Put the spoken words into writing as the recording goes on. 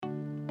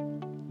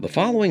The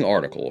following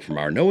article from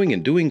our Knowing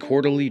and Doing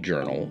Quarterly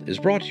Journal is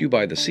brought to you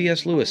by the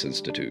C.S. Lewis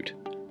Institute.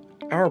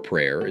 Our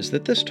prayer is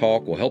that this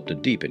talk will help to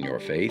deepen your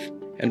faith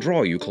and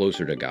draw you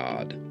closer to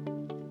God.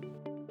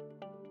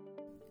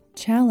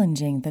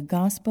 Challenging the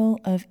Gospel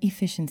of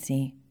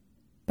Efficiency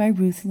by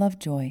Ruth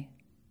Lovejoy.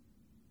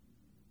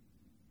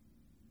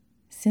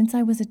 Since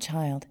I was a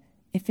child,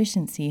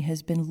 efficiency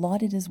has been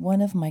lauded as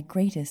one of my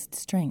greatest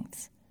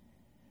strengths.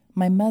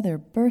 My mother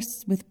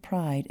bursts with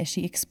pride as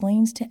she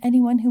explains to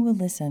anyone who will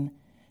listen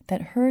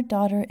that her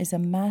daughter is a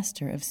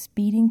master of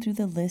speeding through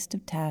the list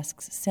of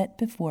tasks set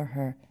before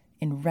her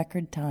in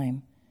record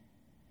time.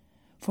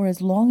 For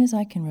as long as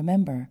I can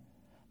remember,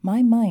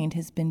 my mind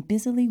has been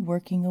busily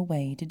working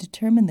away to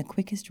determine the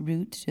quickest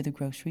route to the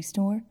grocery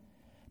store,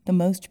 the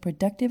most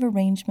productive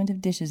arrangement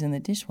of dishes in the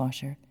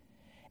dishwasher,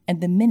 and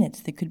the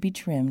minutes that could be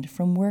trimmed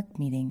from work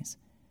meetings.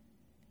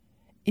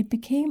 It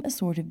became a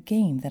sort of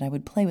game that I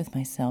would play with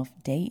myself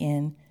day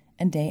in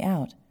and day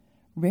out,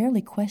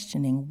 rarely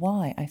questioning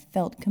why I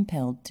felt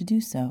compelled to do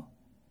so.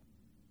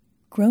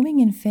 Growing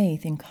in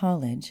faith in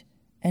college,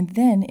 and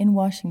then in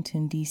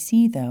Washington,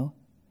 D.C., though,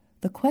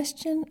 the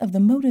question of the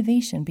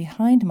motivation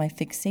behind my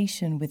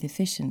fixation with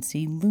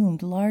efficiency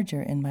loomed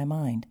larger in my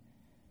mind.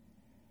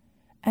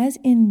 As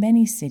in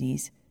many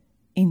cities,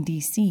 in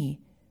D.C.,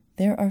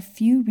 there are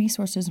few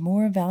resources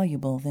more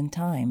valuable than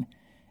time,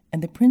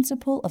 and the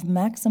principle of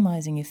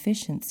maximizing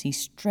efficiency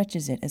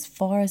stretches it as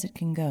far as it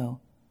can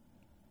go.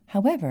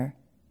 However,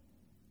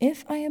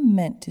 if I am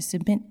meant to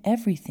submit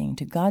everything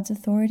to God's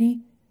authority,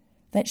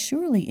 that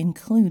surely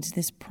includes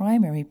this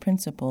primary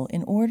principle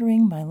in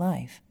ordering my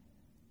life.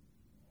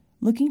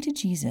 Looking to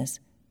Jesus,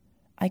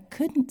 I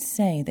couldn't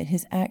say that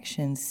his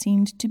actions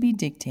seemed to be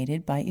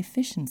dictated by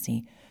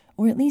efficiency,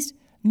 or at least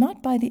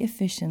not by the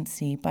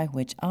efficiency by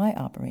which I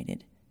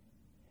operated.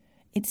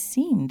 It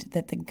seemed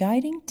that the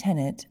guiding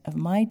tenet of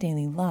my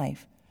daily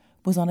life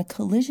was on a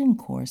collision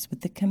course with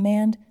the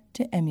command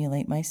to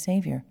emulate my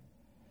Savior.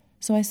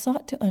 So I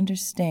sought to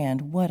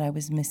understand what I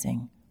was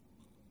missing.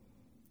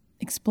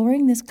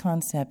 Exploring this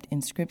concept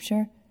in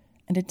Scripture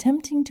and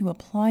attempting to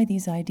apply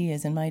these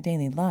ideas in my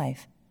daily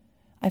life,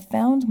 I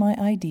found my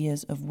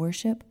ideas of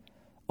worship,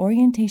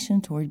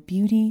 orientation toward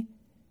beauty,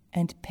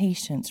 and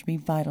patience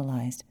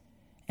revitalized,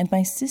 and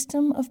my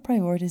system of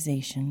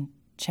prioritization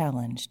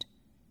challenged.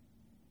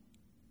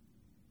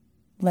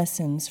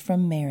 Lessons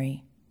from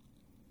Mary.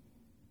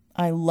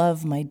 I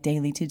love my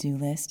daily to-do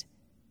list.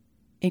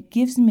 It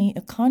gives me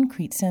a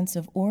concrete sense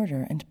of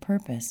order and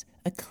purpose,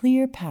 a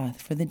clear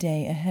path for the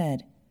day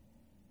ahead.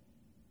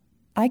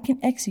 I can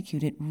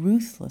execute it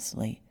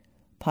ruthlessly,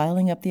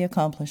 piling up the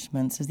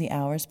accomplishments as the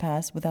hours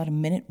pass without a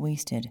minute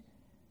wasted.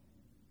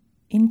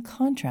 In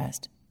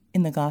contrast,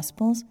 in the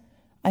Gospels,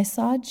 I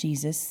saw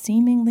Jesus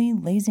seemingly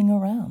lazing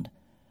around,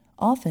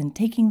 often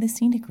taking the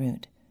scenic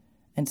route,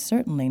 and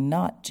certainly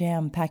not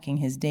jam-packing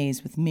his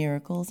days with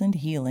miracles and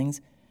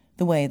healings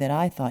the way that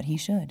I thought he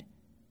should.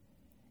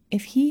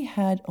 If he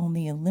had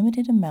only a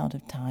limited amount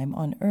of time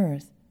on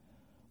earth,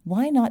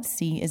 why not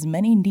see as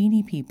many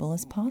needy people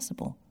as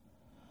possible?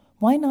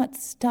 Why not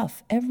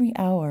stuff every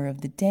hour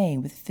of the day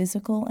with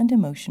physical and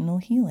emotional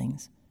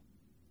healings?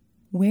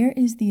 Where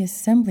is the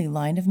assembly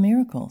line of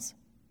miracles?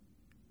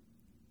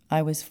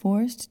 I was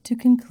forced to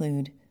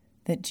conclude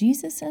that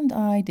Jesus and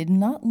I did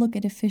not look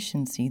at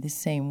efficiency the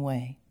same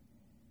way.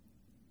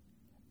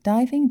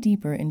 Diving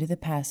deeper into the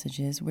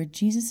passages where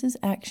Jesus'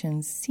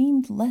 actions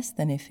seemed less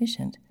than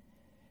efficient,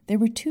 there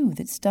were two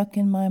that stuck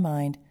in my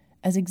mind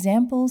as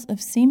examples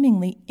of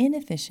seemingly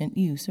inefficient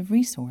use of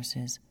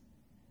resources.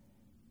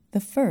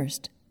 The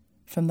first,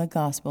 from the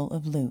Gospel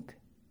of Luke.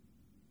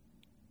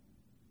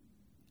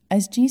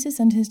 As Jesus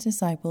and his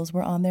disciples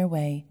were on their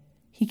way,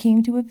 he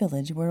came to a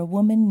village where a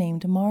woman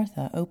named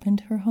Martha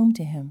opened her home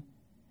to him.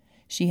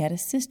 She had a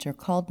sister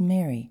called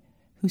Mary,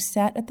 who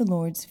sat at the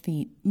Lord's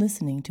feet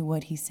listening to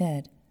what he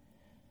said.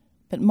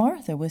 But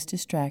Martha was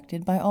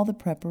distracted by all the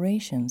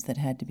preparations that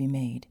had to be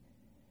made.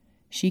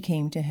 She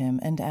came to him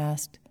and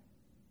asked,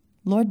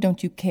 "Lord,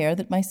 don't you care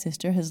that my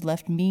sister has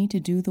left me to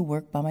do the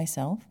work by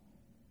myself?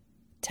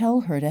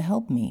 Tell her to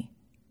help me."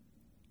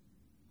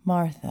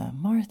 "Martha,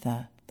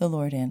 Martha," the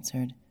Lord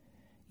answered,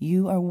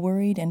 "you are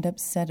worried and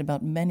upset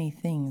about many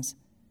things,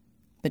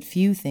 but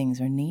few things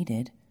are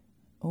needed,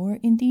 or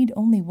indeed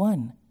only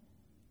one.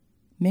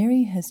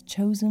 Mary has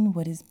chosen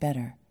what is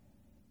better,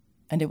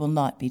 and it will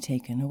not be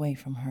taken away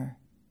from her."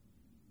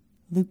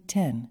 Luke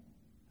 10,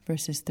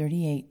 verses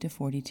 38 to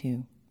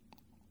 42.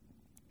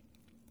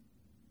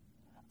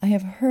 I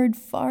have heard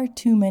far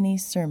too many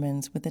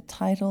sermons with a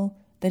title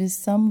that is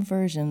some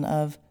version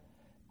of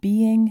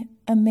Being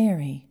a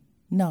Mary,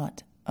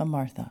 Not a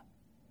Martha,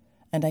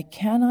 and I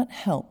cannot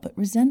help but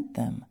resent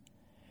them.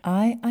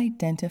 I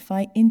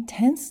identify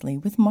intensely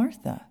with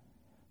Martha,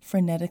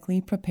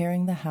 frenetically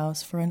preparing the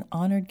house for an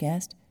honored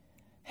guest,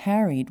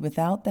 harried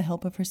without the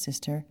help of her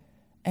sister,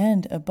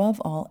 and above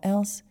all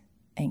else,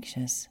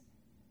 anxious.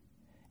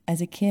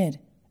 As a kid,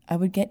 I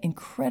would get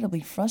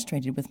incredibly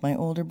frustrated with my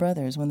older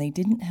brothers when they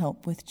didn't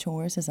help with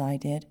chores as I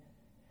did.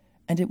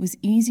 and it was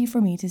easy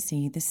for me to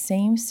see the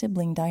same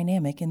sibling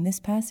dynamic in this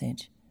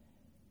passage.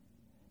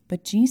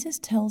 But Jesus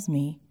tells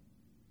me,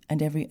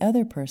 and every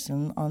other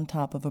person on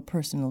top of a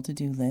personal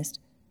to-do list,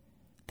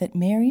 that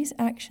Mary's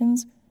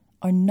actions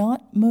are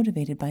not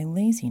motivated by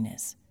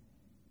laziness.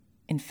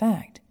 In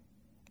fact,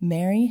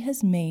 Mary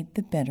has made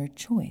the better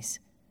choice,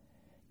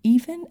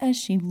 even as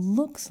she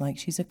looks like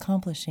she's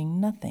accomplishing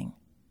nothing.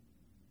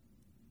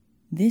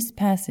 This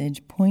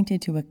passage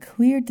pointed to a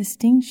clear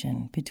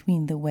distinction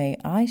between the way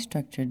I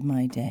structured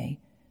my day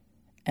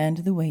and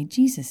the way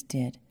Jesus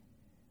did,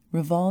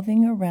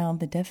 revolving around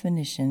the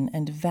definition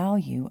and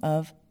value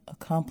of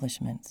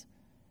accomplishments.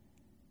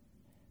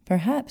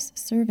 Perhaps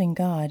serving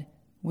God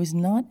was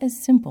not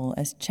as simple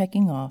as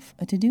checking off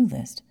a to-do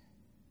list.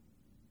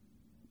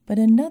 But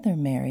another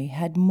Mary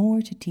had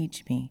more to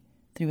teach me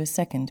through a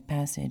second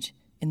passage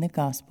in the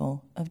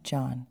Gospel of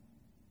John.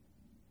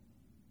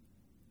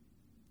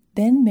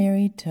 Then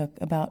Mary took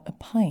about a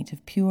pint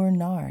of pure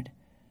nard,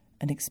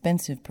 an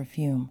expensive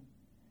perfume.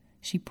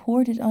 She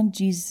poured it on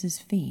Jesus'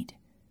 feet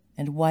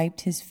and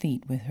wiped his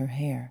feet with her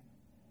hair,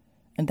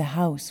 and the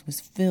house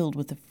was filled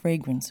with the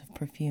fragrance of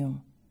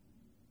perfume.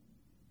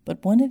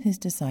 But one of his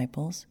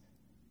disciples,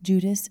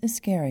 Judas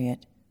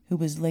Iscariot, who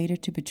was later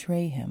to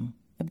betray him,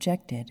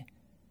 objected.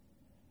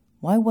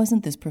 Why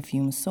wasn't this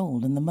perfume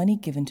sold and the money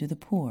given to the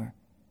poor?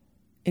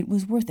 It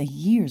was worth a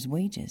year's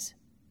wages.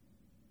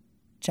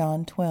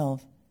 John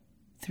 12,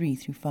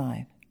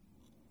 3-5.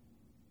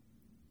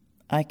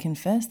 I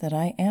confess that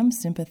I am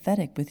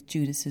sympathetic with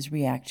Judas's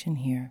reaction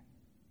here.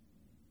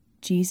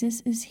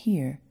 Jesus is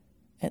here,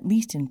 at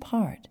least in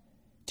part,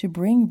 to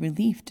bring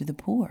relief to the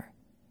poor,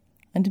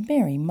 and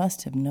Mary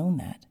must have known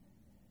that.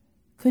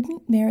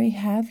 Couldn't Mary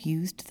have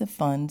used the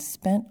funds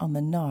spent on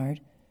the nard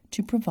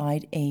to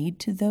provide aid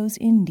to those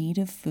in need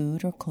of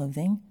food or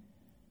clothing?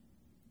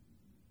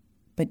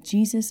 But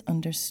Jesus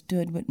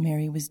understood what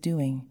Mary was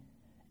doing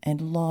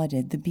and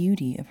lauded the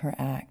beauty of her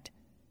act,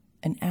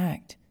 an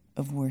act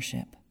of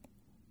worship.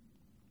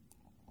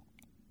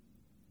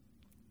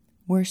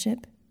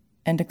 Worship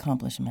and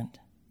accomplishment.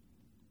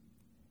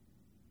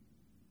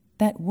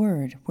 That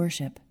word,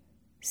 worship,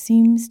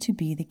 seems to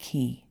be the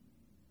key.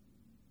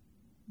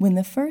 When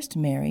the first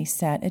Mary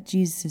sat at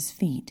Jesus'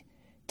 feet,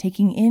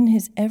 taking in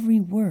his every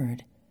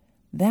word,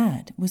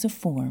 that was a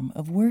form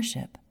of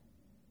worship.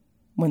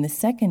 When the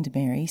second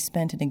Mary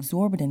spent an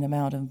exorbitant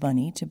amount of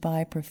money to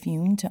buy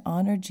perfume to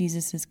honor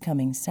Jesus'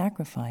 coming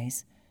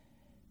sacrifice,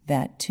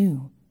 that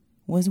too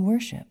was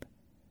worship.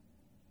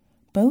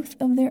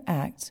 Both of their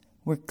acts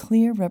were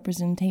clear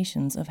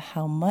representations of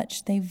how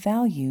much they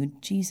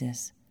valued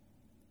Jesus.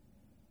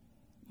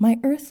 My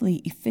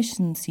earthly,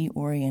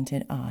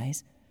 efficiency-oriented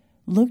eyes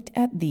looked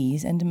at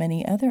these and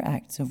many other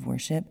acts of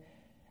worship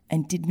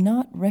and did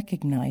not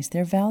recognize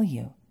their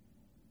value.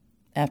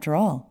 After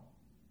all,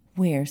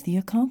 where's the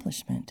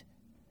accomplishment?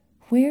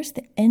 Where's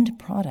the end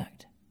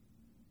product?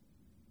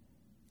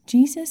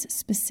 Jesus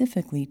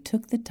specifically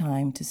took the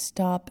time to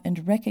stop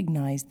and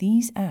recognize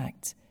these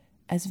acts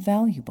as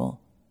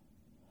valuable.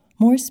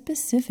 More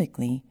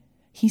specifically,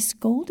 he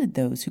scolded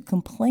those who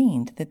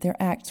complained that their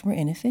acts were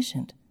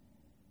inefficient.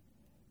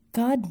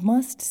 God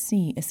must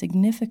see a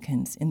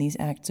significance in these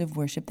acts of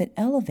worship that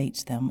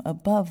elevates them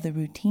above the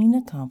routine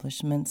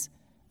accomplishments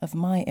of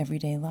my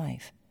everyday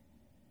life.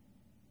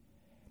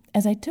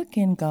 As I took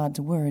in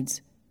God's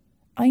words,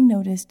 I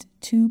noticed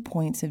 2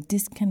 points of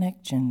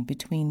disconnection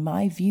between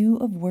my view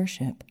of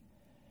worship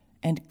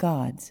and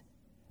God's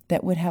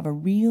that would have a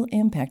real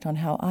impact on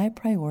how I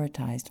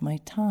prioritized my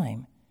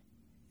time: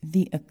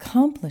 the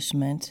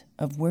accomplishment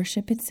of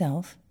worship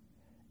itself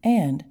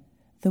and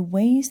the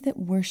ways that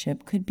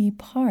worship could be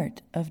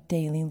part of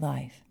daily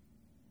life.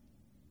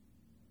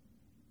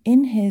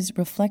 In his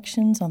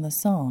Reflections on the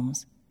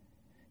Psalms,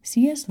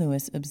 C.S.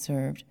 Lewis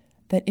observed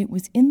that it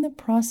was in the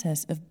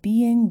process of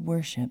being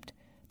worshipped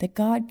that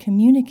God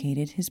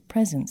communicated his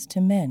presence to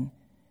men.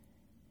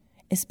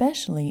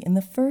 Especially in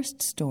the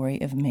first story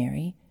of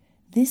Mary,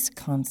 this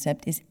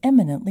concept is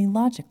eminently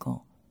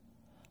logical.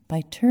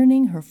 By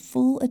turning her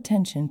full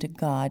attention to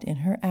God in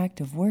her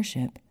act of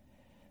worship,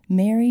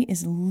 Mary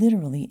is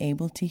literally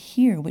able to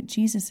hear what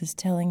Jesus is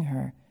telling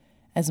her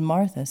as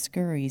Martha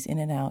scurries in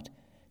and out,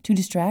 too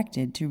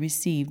distracted to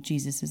receive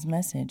Jesus'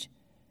 message.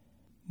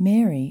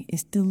 Mary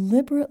is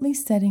deliberately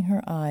setting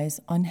her eyes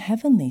on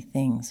heavenly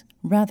things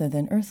rather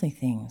than earthly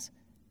things,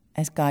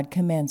 as God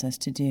commands us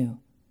to do.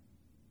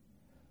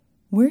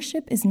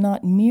 Worship is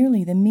not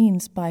merely the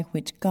means by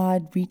which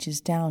God reaches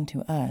down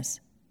to us,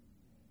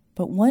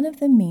 but one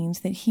of the means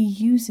that he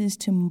uses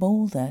to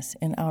mold us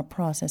in our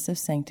process of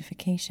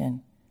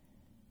sanctification.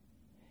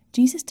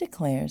 Jesus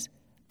declares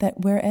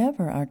that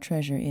wherever our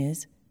treasure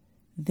is,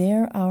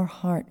 there our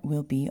heart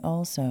will be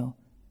also,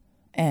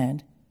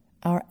 and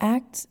our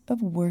acts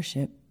of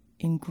worship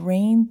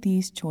ingrain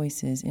these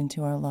choices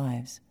into our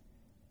lives.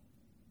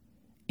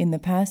 In the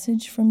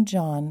passage from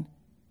John,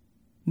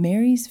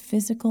 Mary's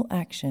physical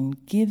action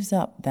gives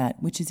up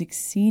that which is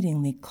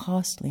exceedingly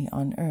costly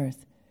on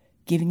earth,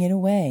 giving it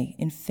away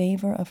in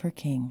favor of her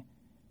King.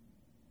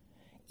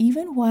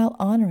 even while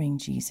honoring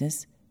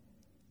Jesus,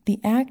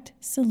 the act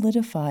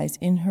solidifies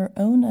in her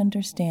own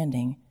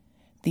understanding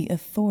the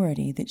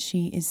authority that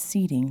she is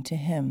ceding to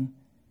him.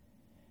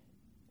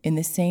 In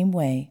the same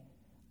way,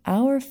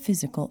 our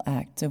physical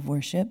acts of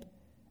worship,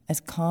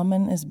 as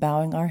common as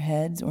bowing our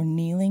heads or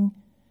kneeling,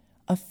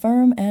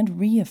 affirm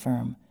and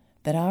reaffirm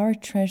that our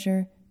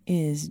treasure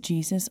is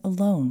Jesus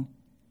alone.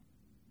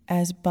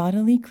 As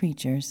bodily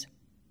creatures,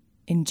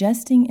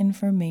 ingesting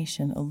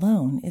information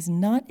alone is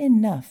not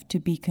enough to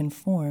be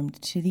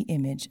conformed to the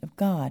image of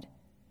God.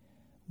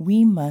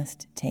 We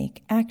must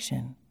take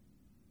action.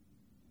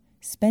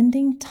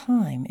 Spending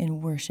time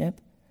in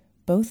worship,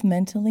 both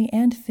mentally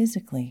and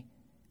physically,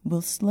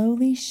 will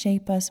slowly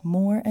shape us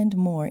more and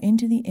more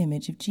into the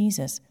image of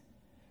Jesus,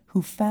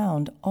 who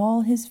found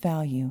all his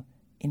value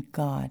in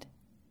God.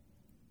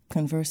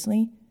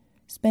 Conversely,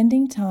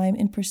 spending time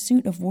in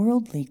pursuit of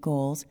worldly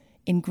goals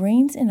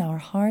ingrains in our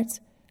hearts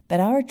that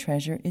our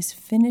treasure is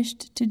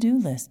finished to-do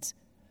lists,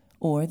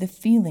 or the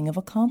feeling of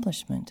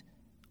accomplishment,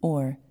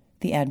 or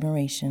the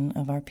admiration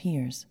of our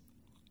peers.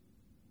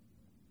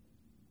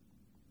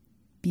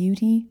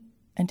 Beauty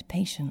and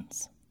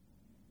patience.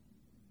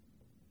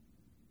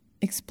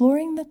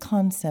 Exploring the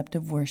concept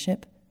of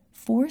worship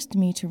forced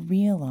me to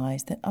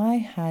realize that I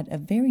had a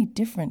very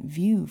different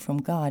view from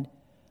God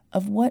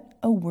of what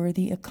a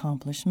worthy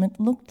accomplishment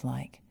looked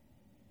like.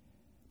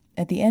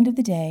 At the end of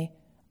the day,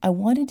 I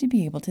wanted to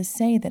be able to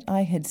say that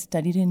I had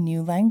studied a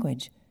new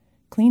language,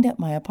 cleaned up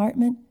my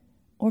apartment,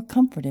 or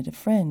comforted a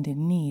friend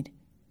in need.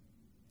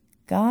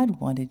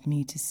 God wanted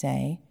me to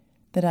say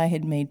that I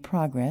had made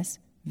progress,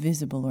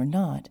 visible or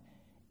not,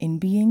 in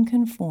being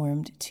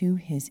conformed to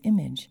his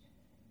image.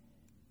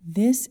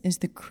 This is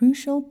the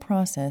crucial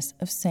process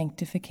of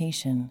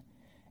sanctification,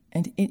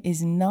 and it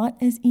is not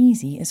as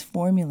easy as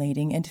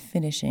formulating and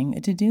finishing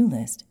a to-do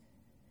list.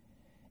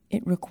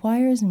 It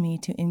requires me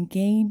to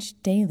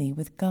engage daily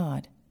with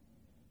God,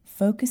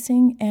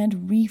 focusing and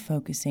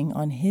refocusing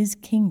on his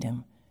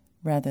kingdom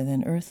rather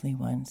than earthly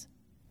ones,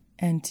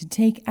 and to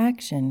take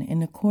action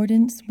in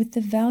accordance with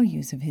the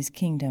values of his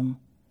kingdom,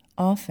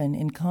 often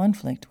in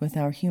conflict with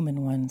our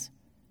human ones.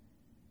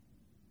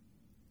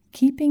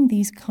 Keeping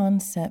these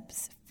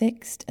concepts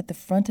fixed at the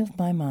front of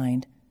my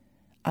mind,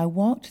 I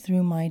walked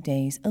through my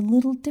days a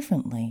little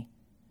differently.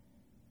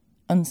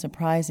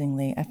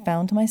 Unsurprisingly, I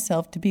found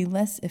myself to be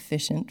less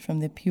efficient from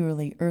the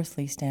purely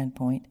earthly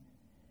standpoint.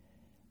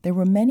 There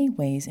were many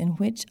ways in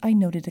which I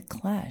noted a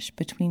clash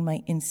between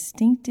my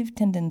instinctive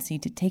tendency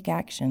to take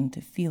action to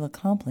feel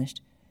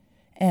accomplished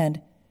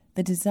and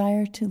the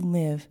desire to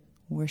live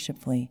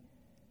worshipfully.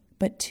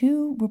 But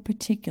two were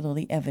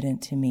particularly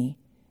evident to me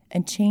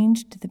and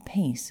changed the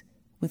pace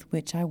with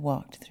which I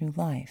walked through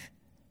life.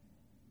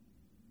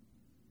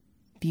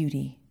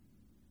 Beauty.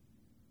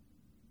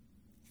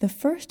 The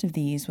first of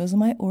these was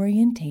my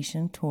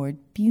orientation toward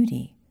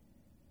beauty.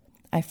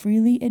 I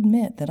freely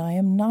admit that I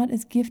am not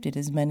as gifted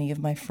as many of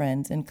my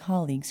friends and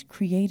colleagues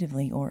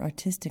creatively or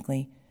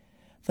artistically,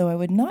 though I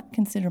would not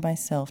consider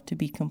myself to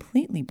be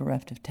completely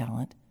bereft of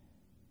talent.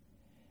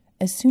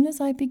 As soon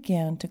as I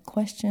began to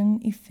question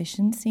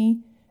efficiency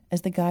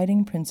as the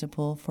guiding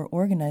principle for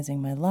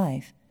organizing my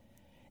life,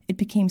 it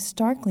became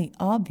starkly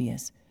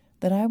obvious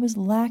that I was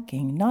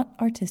lacking not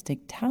artistic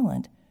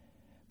talent,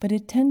 but a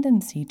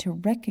tendency to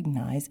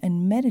recognize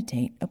and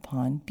meditate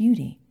upon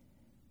beauty.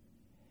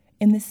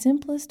 In the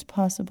simplest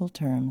possible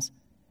terms,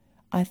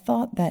 I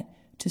thought that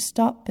to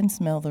stop and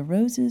smell the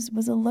roses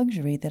was a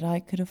luxury that I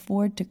could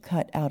afford to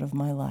cut out of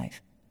my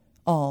life,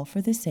 all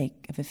for the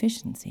sake of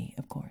efficiency,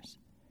 of course.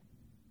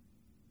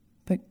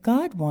 But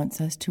God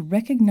wants us to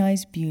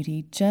recognize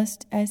beauty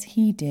just as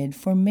he did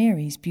for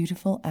Mary's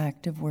beautiful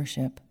act of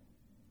worship.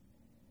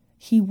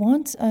 He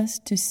wants us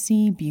to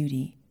see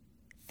beauty,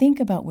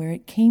 think about where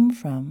it came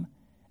from,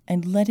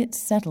 and let it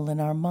settle in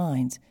our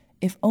minds,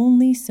 if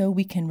only so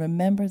we can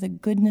remember the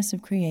goodness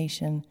of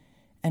creation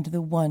and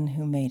the one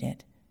who made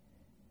it.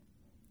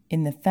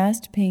 In the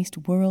fast-paced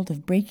world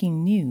of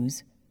breaking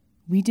news,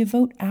 we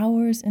devote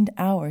hours and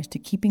hours to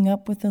keeping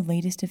up with the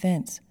latest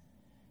events,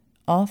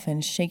 often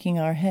shaking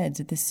our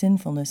heads at the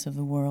sinfulness of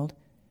the world,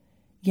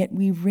 yet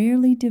we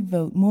rarely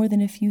devote more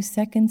than a few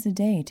seconds a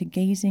day to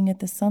gazing at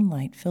the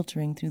sunlight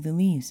filtering through the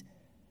leaves,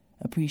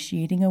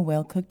 appreciating a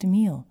well-cooked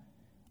meal,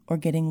 or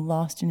getting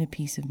lost in a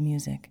piece of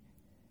music.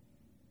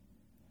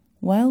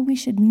 While we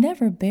should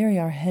never bury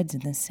our heads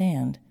in the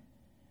sand,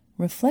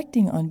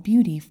 reflecting on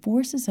beauty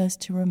forces us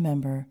to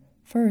remember,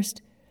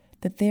 first,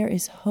 that there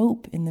is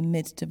hope in the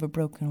midst of a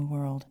broken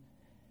world,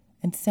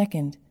 and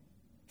second,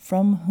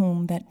 from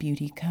whom that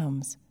beauty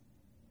comes.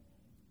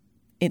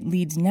 It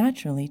leads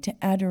naturally to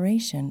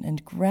adoration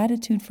and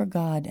gratitude for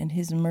God and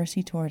his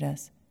mercy toward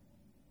us.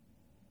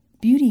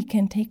 Beauty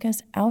can take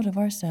us out of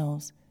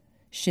ourselves,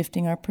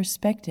 shifting our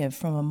perspective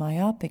from a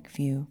myopic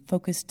view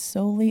focused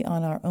solely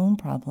on our own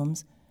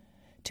problems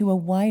to a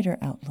wider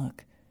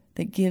outlook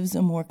that gives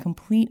a more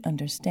complete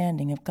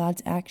understanding of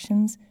God's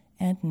actions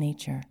and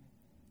nature.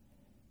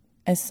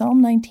 As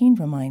Psalm 19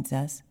 reminds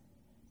us,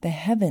 the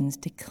heavens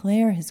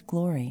declare his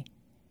glory,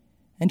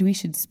 and we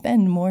should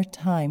spend more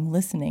time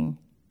listening.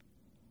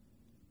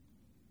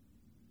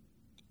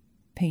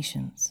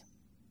 Patience.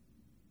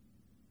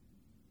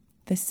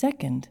 The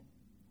second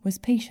was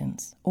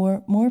patience,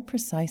 or more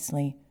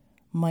precisely,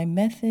 my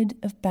method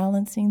of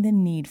balancing the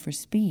need for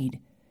speed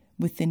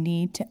with the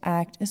need to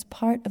act as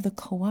part of the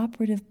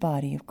cooperative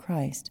body of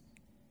Christ.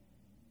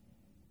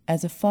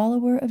 As a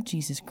follower of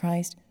Jesus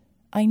Christ,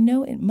 I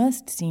know it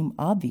must seem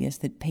obvious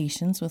that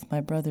patience with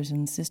my brothers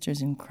and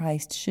sisters in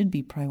Christ should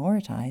be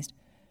prioritized.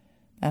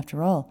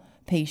 After all,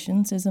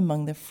 patience is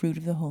among the fruit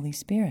of the Holy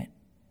Spirit.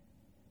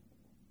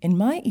 In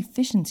my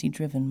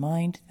efficiency-driven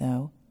mind,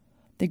 though,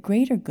 the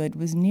greater good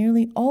was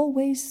nearly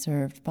always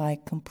served by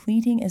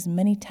completing as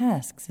many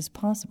tasks as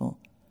possible,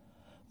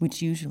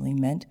 which usually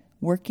meant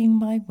working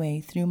my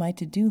way through my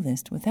to-do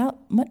list without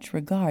much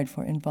regard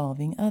for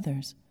involving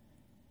others.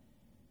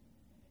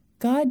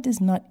 God does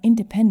not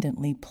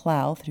independently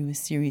plow through a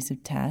series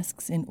of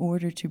tasks in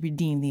order to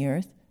redeem the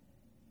earth.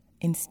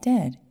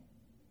 Instead,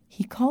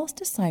 He calls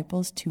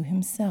disciples to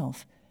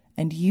Himself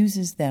and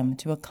uses them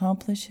to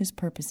accomplish His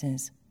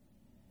purposes.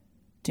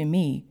 To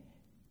me,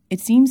 it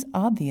seems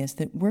obvious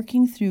that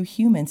working through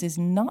humans is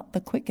not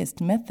the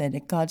quickest method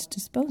at God's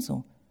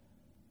disposal.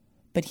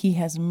 But He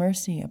has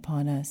mercy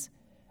upon us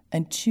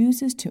and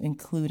chooses to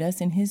include us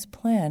in His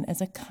plan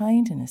as a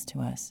kindness to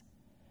us.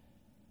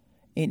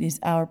 It is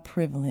our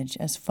privilege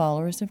as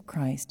followers of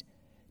Christ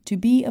to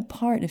be a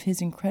part of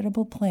His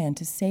incredible plan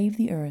to save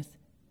the earth,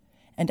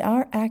 and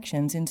our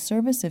actions in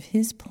service of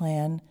His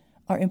plan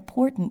are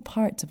important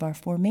parts of our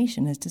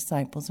formation as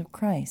disciples of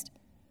Christ.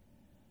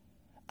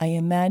 I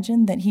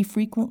imagine that He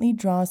frequently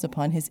draws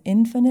upon His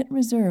infinite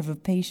reserve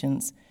of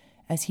patience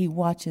as He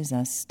watches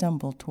us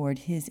stumble toward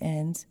His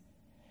ends,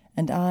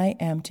 and I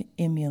am to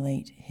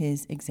emulate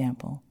His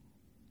example.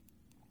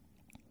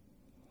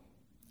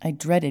 I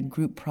dreaded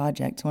group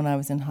projects when I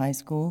was in high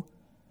school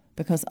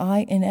because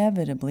I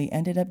inevitably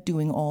ended up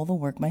doing all the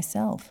work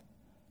myself.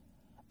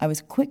 I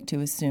was quick to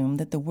assume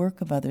that the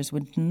work of others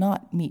would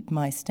not meet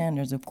my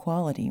standards of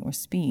quality or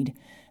speed,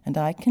 and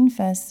I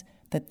confess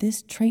that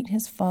this trait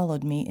has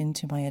followed me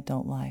into my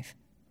adult life.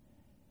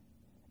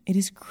 It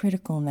is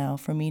critical now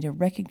for me to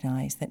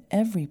recognize that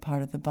every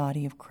part of the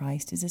body of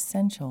Christ is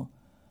essential,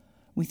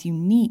 with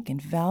unique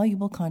and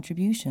valuable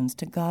contributions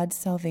to God's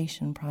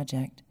salvation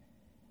project.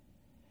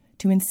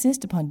 To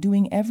insist upon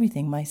doing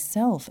everything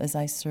myself as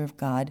I serve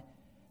God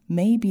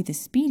may be the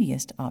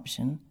speediest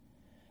option,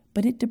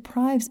 but it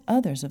deprives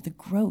others of the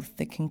growth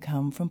that can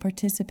come from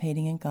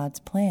participating in God's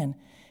plan,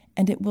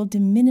 and it will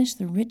diminish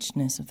the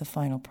richness of the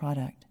final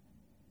product.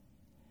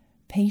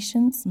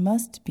 Patience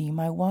must be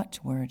my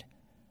watchword,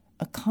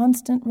 a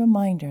constant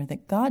reminder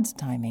that God's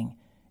timing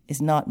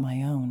is not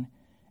my own,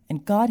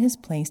 and God has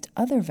placed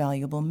other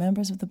valuable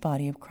members of the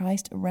body of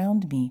Christ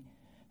around me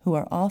who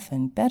are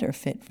often better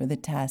fit for the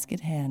task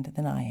at hand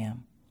than I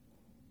am.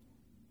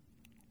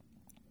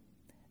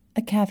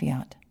 A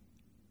caveat.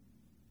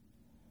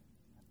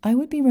 I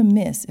would be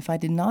remiss if I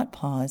did not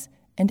pause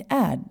and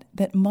add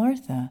that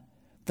Martha,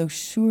 though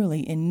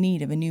surely in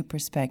need of a new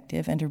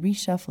perspective and a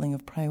reshuffling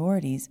of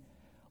priorities,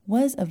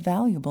 was a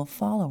valuable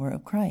follower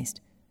of Christ.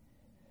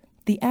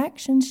 The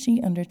actions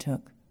she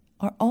undertook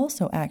are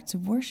also acts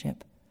of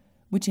worship,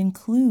 which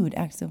include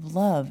acts of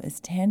love as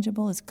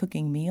tangible as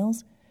cooking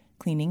meals,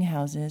 cleaning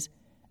houses,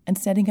 and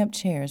setting up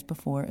chairs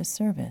before a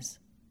service.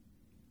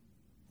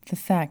 The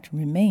fact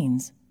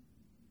remains,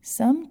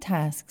 some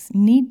tasks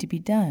need to be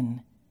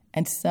done,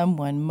 and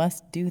someone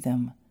must do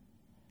them.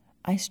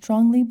 I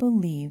strongly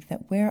believe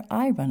that where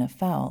I run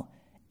afoul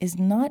is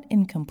not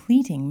in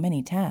completing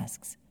many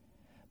tasks,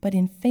 but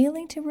in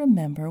failing to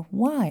remember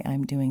why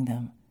I'm doing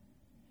them.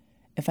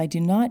 If I do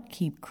not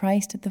keep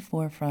Christ at the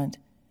forefront,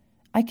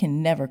 I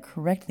can never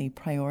correctly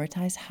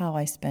prioritize how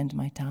I spend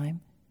my time.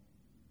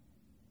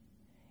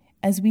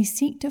 As we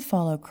seek to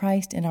follow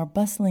Christ in our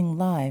bustling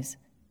lives,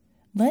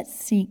 let's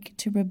seek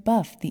to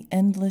rebuff the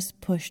endless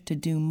push to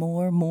do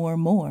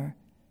more.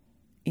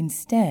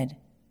 Instead,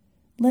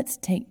 let's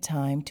take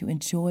time to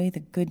enjoy the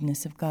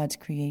goodness of God's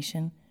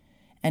creation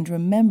and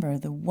remember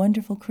the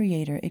wonderful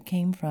Creator it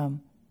came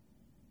from.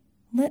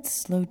 Let's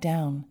slow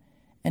down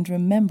and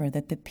remember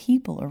that the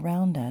people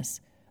around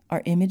us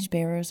are image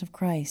bearers of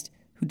Christ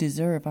who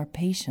deserve our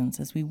patience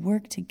as we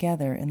work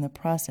together in the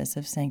process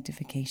of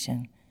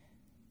sanctification.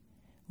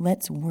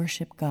 Let's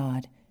worship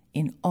God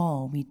in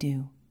all we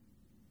do.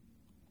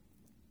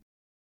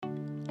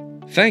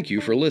 Thank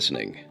you for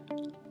listening.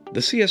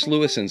 The C.S.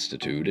 Lewis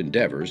Institute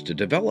endeavors to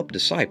develop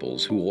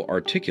disciples who will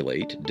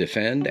articulate,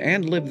 defend,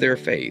 and live their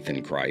faith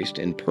in Christ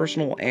in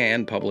personal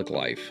and public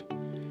life.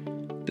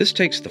 This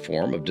takes the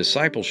form of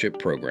discipleship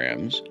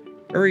programs,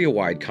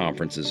 area-wide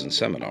conferences and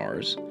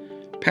seminars,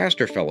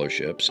 pastor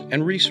fellowships,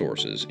 and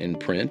resources in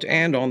print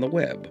and on the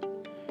web.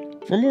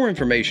 For more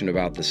information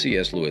about the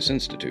C.S. Lewis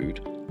Institute,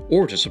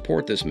 or to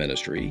support this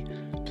ministry,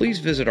 please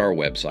visit our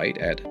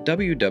website at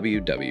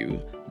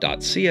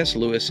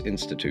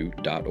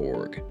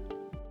www.cslewisinstitute.org.